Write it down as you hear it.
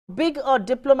big a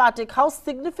diplomatic, how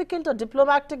significant a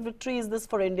diplomatic victory is this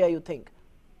for India, you think?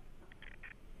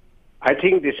 I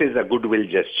think this is a goodwill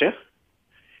gesture.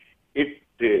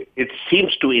 It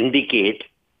seems to indicate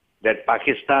that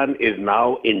Pakistan is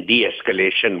now in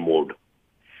de-escalation mode.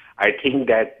 I think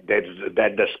that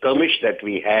the skirmish that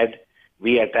we had,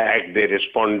 we attacked, they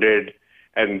responded,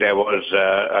 and there was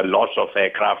a loss of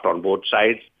aircraft on both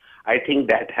sides. I think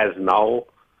that has now,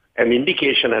 an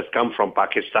indication has come from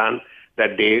Pakistan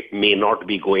that they may not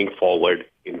be going forward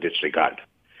in this regard.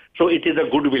 So it is a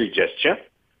goodwill gesture.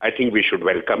 I think we should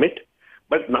welcome it.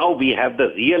 But now we have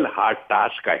the real hard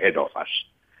task ahead of us.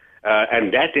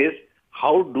 And that is,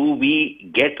 how do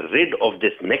we get rid of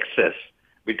this nexus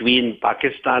between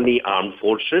Pakistani armed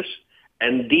forces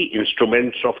and the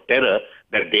instruments of terror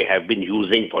that they have been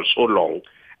using for so long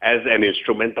as an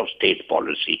instrument of state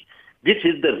policy? This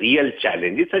is the real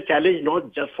challenge. It's a challenge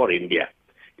not just for India.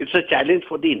 It's a challenge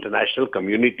for the international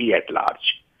community at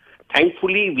large.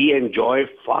 Thankfully, we enjoy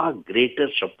far greater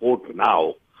support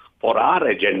now for our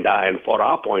agenda and for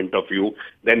our point of view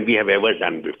than we have ever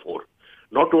done before.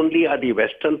 Not only are the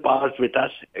Western powers with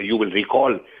us, you will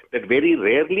recall that very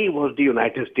rarely was the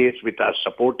United States with us,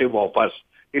 supportive of us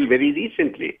till very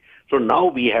recently. So now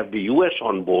we have the US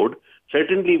on board.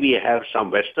 Certainly we have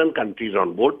some Western countries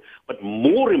on board, but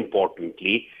more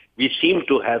importantly, we seem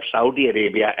to have Saudi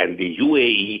Arabia and the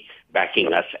UAE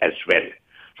backing us as well.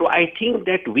 So I think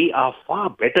that we are far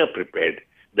better prepared.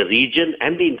 The region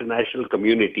and the international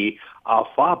community are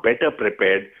far better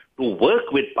prepared to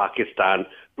work with Pakistan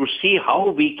to see how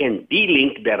we can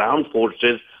de-link their armed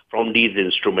forces from these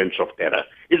instruments of terror.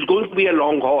 It's going to be a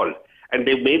long haul, and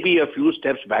there may be a few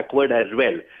steps backward as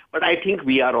well. But I think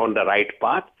we are on the right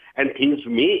path, and things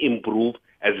may improve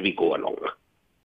as we go along.